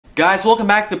Guys, welcome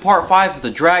back to part 5 of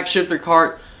the drag shifter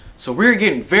cart. So we're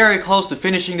getting very close to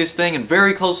finishing this thing and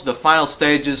very close to the final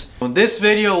stages. In this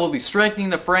video we'll be strengthening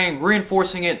the frame,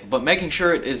 reinforcing it, but making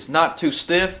sure it is not too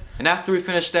stiff. And after we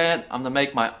finish that, I'm going to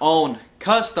make my own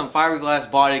custom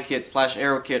fiberglass body kit /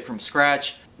 aero kit from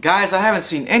scratch. Guys, I haven't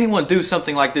seen anyone do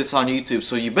something like this on YouTube,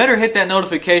 so you better hit that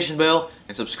notification bell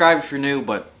and subscribe if you're new,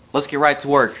 but let's get right to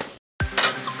work.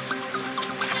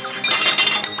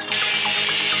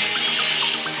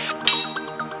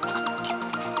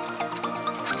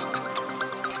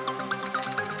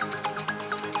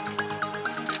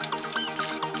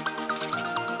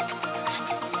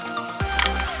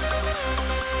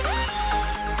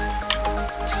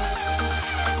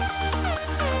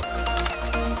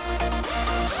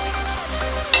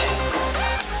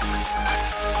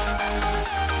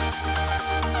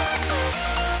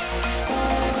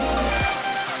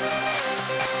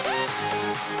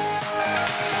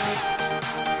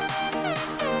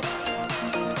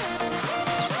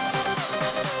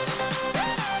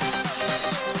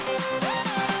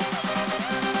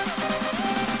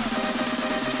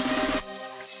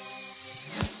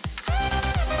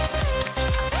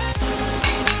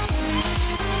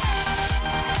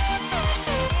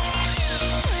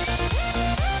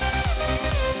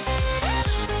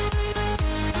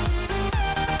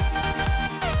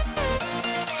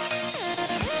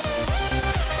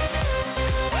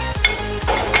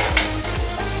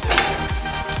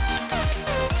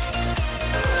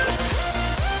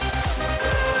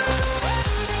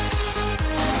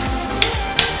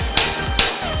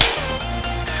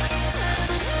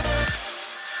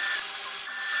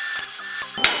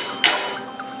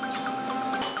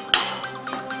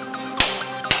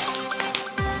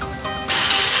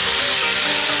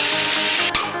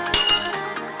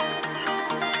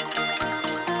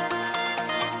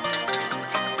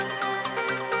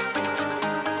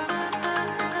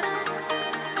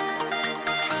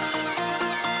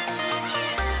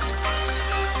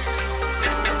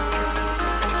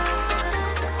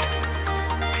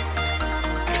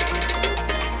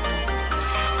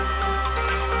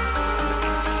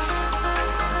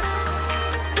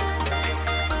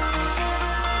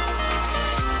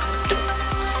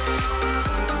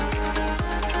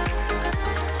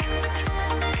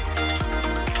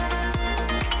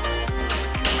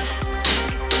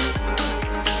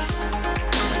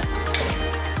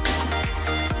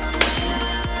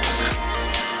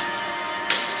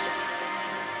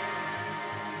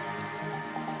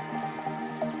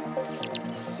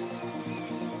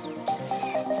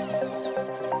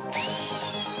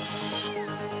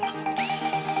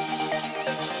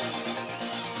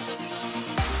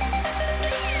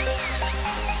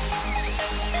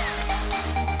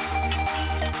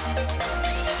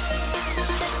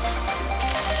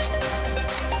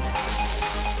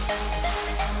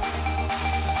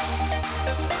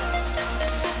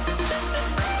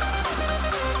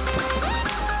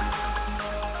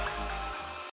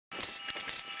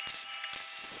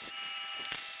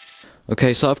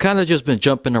 Okay, so I've kind of just been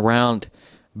jumping around.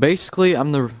 Basically,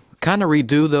 I'm going to kind of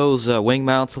redo those wing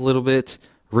mounts a little bit,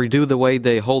 redo the way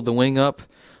they hold the wing up.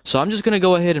 So I'm just going to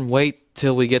go ahead and wait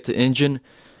till we get the engine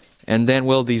and then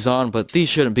weld these on, but these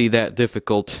shouldn't be that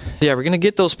difficult. Yeah, we're going to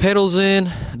get those pedals in,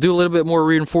 do a little bit more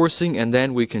reinforcing, and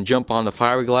then we can jump on the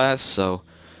fiberglass. So,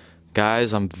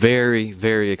 guys, I'm very,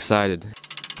 very excited.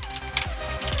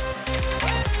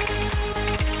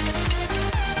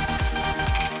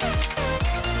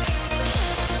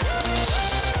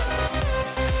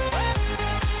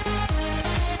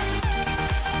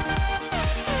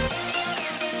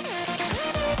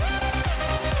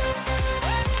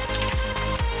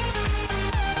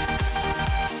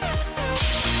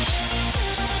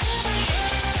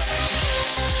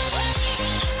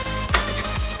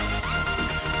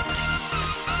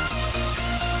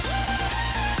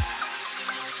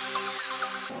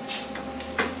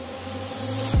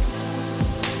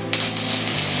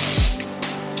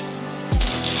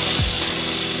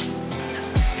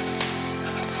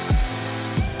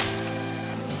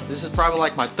 This is probably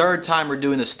like my third time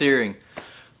redoing the steering,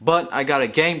 but I got a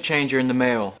game changer in the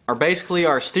mail. Basically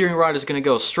our steering rod is going to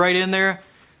go straight in there,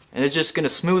 and it's just going to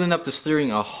smoothen up the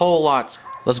steering a whole lot.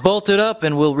 Let's bolt it up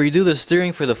and we'll redo the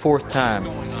steering for the 4th time.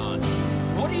 What's going on?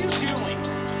 What are you doing?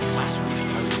 Last week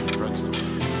I was in the drugstore.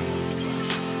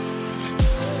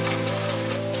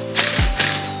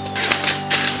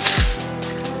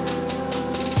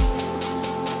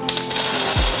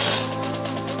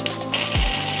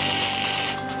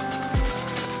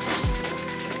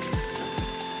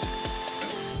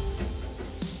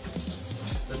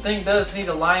 thing does need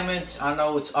alignment. I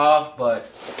know it's off, but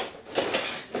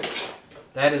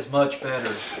That is much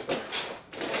better.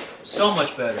 So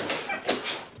much better.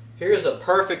 Here's a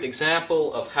perfect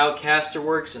example of how caster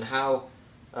works and how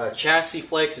chassis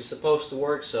flex is supposed to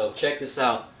work. So check this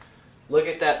out. Look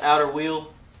at that outer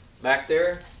wheel back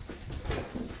there.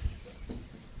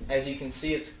 As you can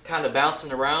see, it's kind of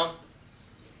bouncing around.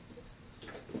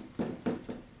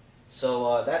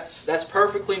 So that's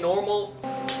perfectly normal.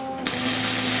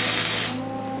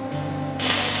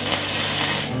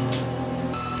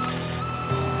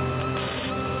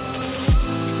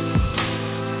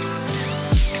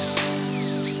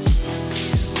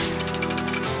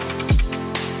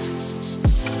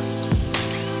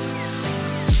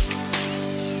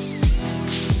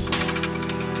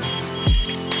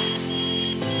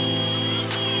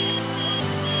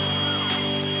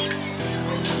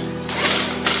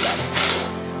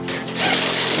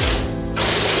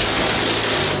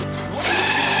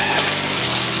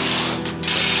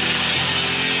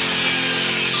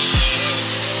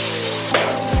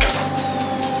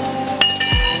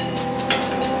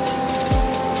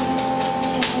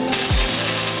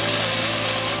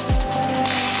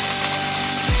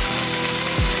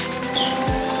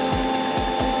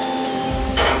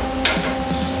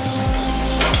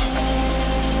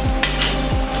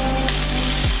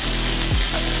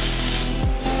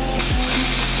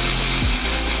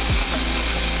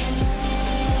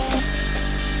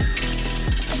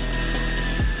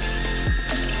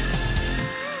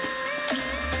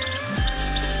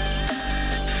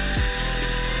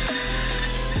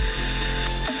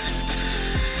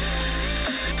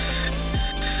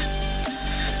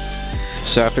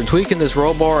 So after tweaking this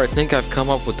roll bar, I think I've come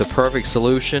up with the perfect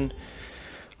solution.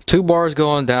 2 bars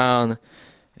going down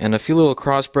and a few little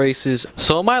cross braces.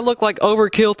 So it might look like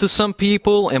overkill to some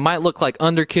people, it might look like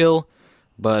underkill,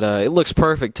 but it looks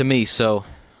perfect to me. So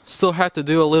still have to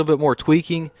do a little bit more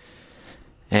tweaking,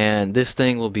 and this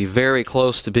thing will be very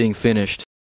close to being finished.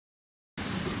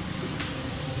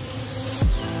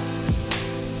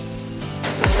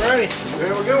 Alrighty,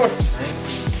 there we go.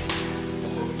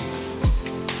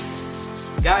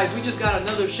 Guys, we just got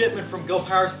another shipment from Go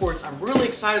Power Sports. I'm really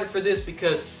excited for this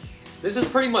because this is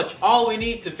pretty much all we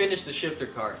need to finish the shifter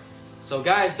cart. So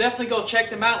guys, definitely go check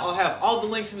them out. I'll have all the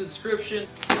links in the description.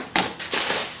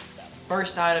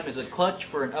 First item is a clutch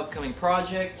for an upcoming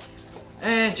project.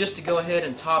 And just to go ahead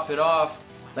and top it off,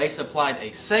 they supplied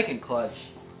a second clutch.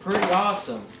 Pretty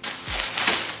awesome.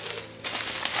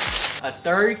 A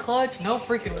third clutch? No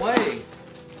freaking way.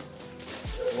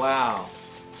 Wow.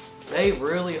 They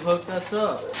really hooked us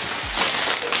up.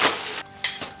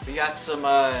 We got some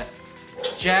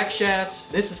jack shafts.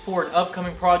 This is for an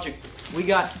upcoming project. We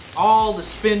got all the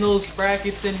spindles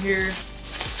brackets in here.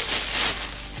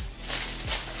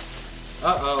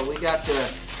 Uh-oh, we got the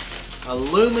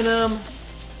aluminum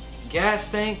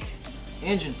gas tank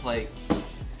engine plate.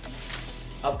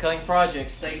 Upcoming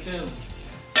projects, stay tuned.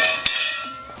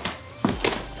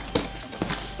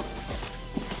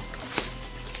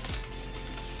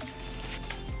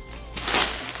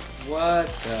 What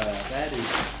the? That is...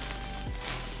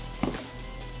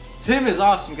 Tim is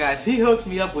awesome, guys. He hooked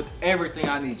me up with everything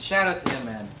I need. Shout out to him,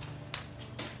 man.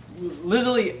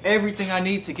 Literally everything I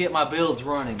need to get my builds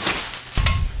running.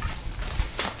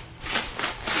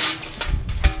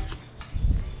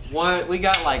 What? We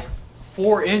got like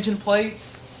 4 engine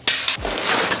plates,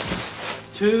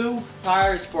 2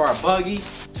 tires for our buggy,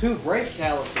 2 brake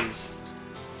calipers.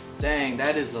 Dang,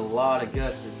 that is a lot of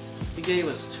gussets. He gave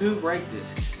us 2 brake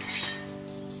discs.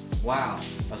 Wow,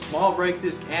 a small brake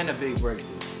disc and a big brake disc.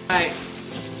 Alright,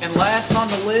 and last on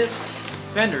the list,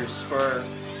 fenders for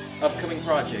upcoming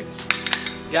projects.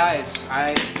 Guys,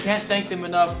 I can't thank them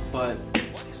enough, but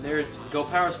Go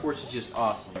Power Sports is just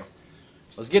awesome.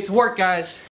 Let's get to work,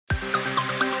 guys.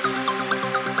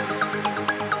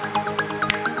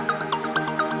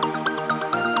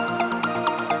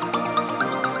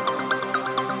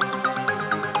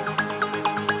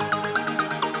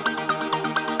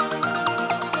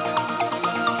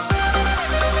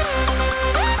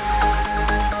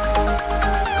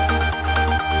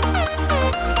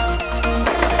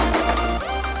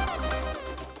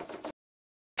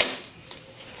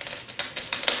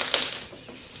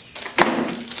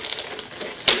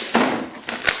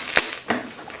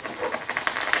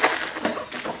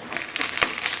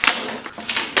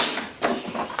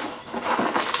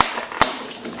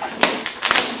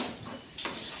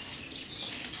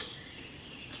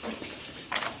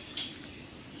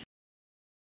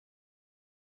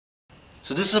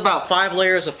 So this is about 5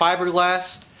 layers of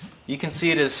fiberglass. You can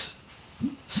see it is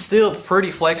still pretty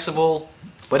flexible,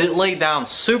 but it laid down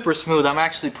super smooth. I'm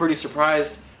actually pretty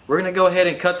surprised. We're going to go ahead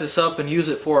and cut this up and use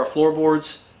it for our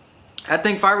floorboards. I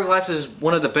think fiberglass is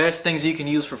one of the best things you can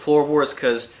use for floorboards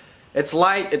because it's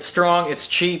light, it's strong, it's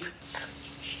cheap.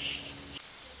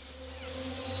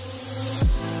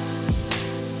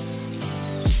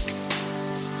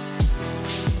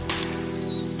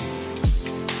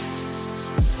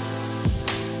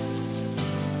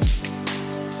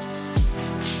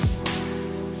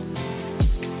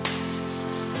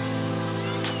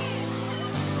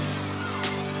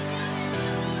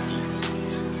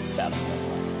 That'll start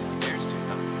right. There's two.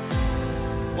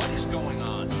 What is going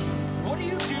on? What are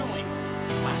you doing?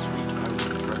 Last week I was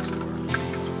in the drugstore.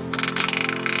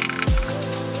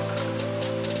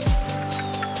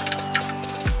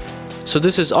 So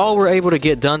this is all we're able to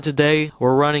get done today.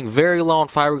 We're running very low on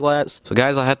fiberglass. So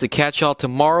guys, I'll have to catch y'all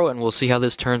tomorrow and we'll see how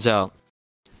this turns out.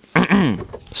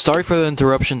 Sorry for the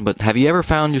interruption, but have you ever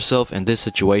found yourself in this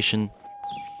situation?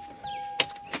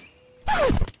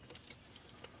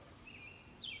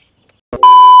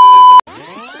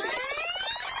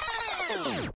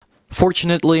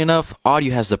 Fortunately enough,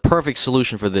 Audew has the perfect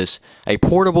solution for this. A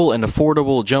portable and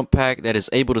affordable jump pack that is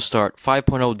able to start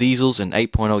 5.0 diesels and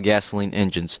 8.0 gasoline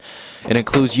engines. It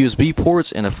includes USB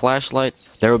ports and a flashlight.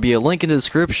 There will be a link in the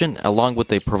description along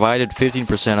with a provided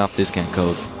 15% off discount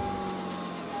code.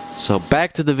 So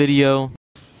back to the video.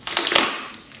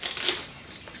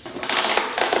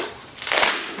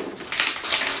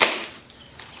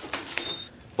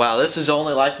 Wow, this is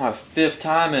only like my 5th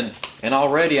time and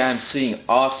already I'm seeing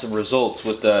awesome results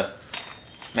with the...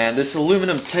 Man, this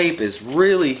aluminum tape is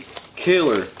really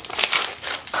killer.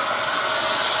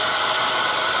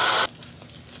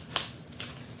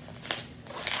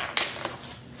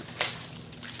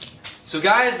 So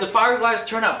guys, the fiberglass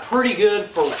turned out pretty good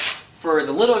for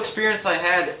the little experience I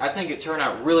had. I think it turned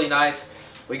out really nice.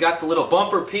 We got the little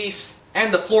bumper piece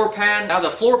and the floor pan. Now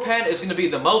the floor pan is going to be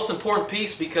the most important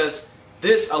piece because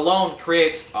this alone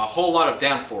creates a whole lot of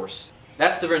downforce.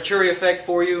 That's the Venturi effect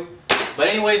for you. But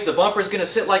anyways, the bumper is going to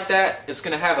sit like that. It's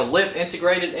going to have a lip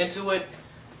integrated into it.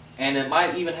 And it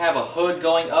might even have a hood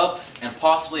going up and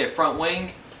possibly a front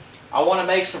wing. I want to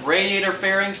make some radiator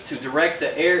fairings to direct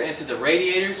the air into the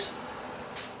radiators.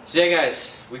 So yeah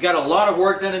guys, we got a lot of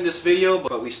work done in this video,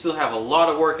 but we still have a lot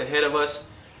of work ahead of us.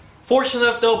 Fortunate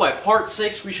enough though, by part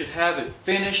 6 we should have it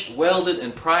finished, welded,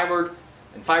 and primered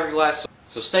in fiberglass.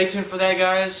 So stay tuned for that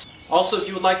guys. Also, if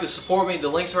you would like to support me, the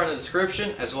links are in the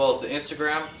description as well as the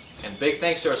Instagram. And big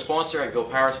thanks to our sponsor at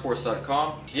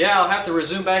GoPowersports.com. Yeah, I'll have to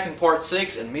resume back in part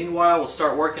 6 and meanwhile we'll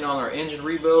start working on our engine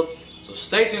rebuild. So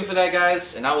stay tuned for that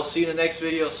guys and I will see you in the next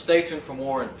video. Stay tuned for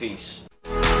more and peace.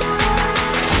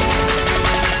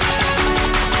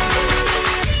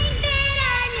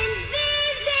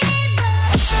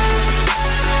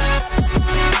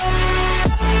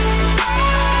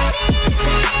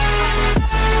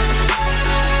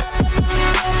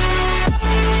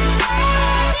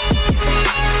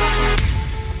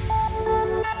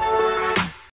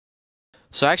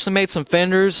 So I actually made some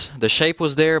fenders. The shape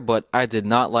was there, but I did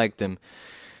not like them.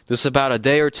 This is about a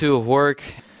day or 2 of work.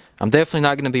 I'm definitely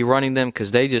not going to be running them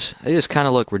because they just kind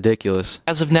of look ridiculous.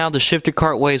 As of now, the shifter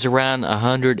cart weighs around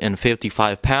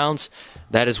 155 pounds.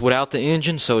 That is without the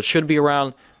engine, so it should be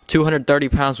around 230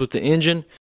 pounds with the engine.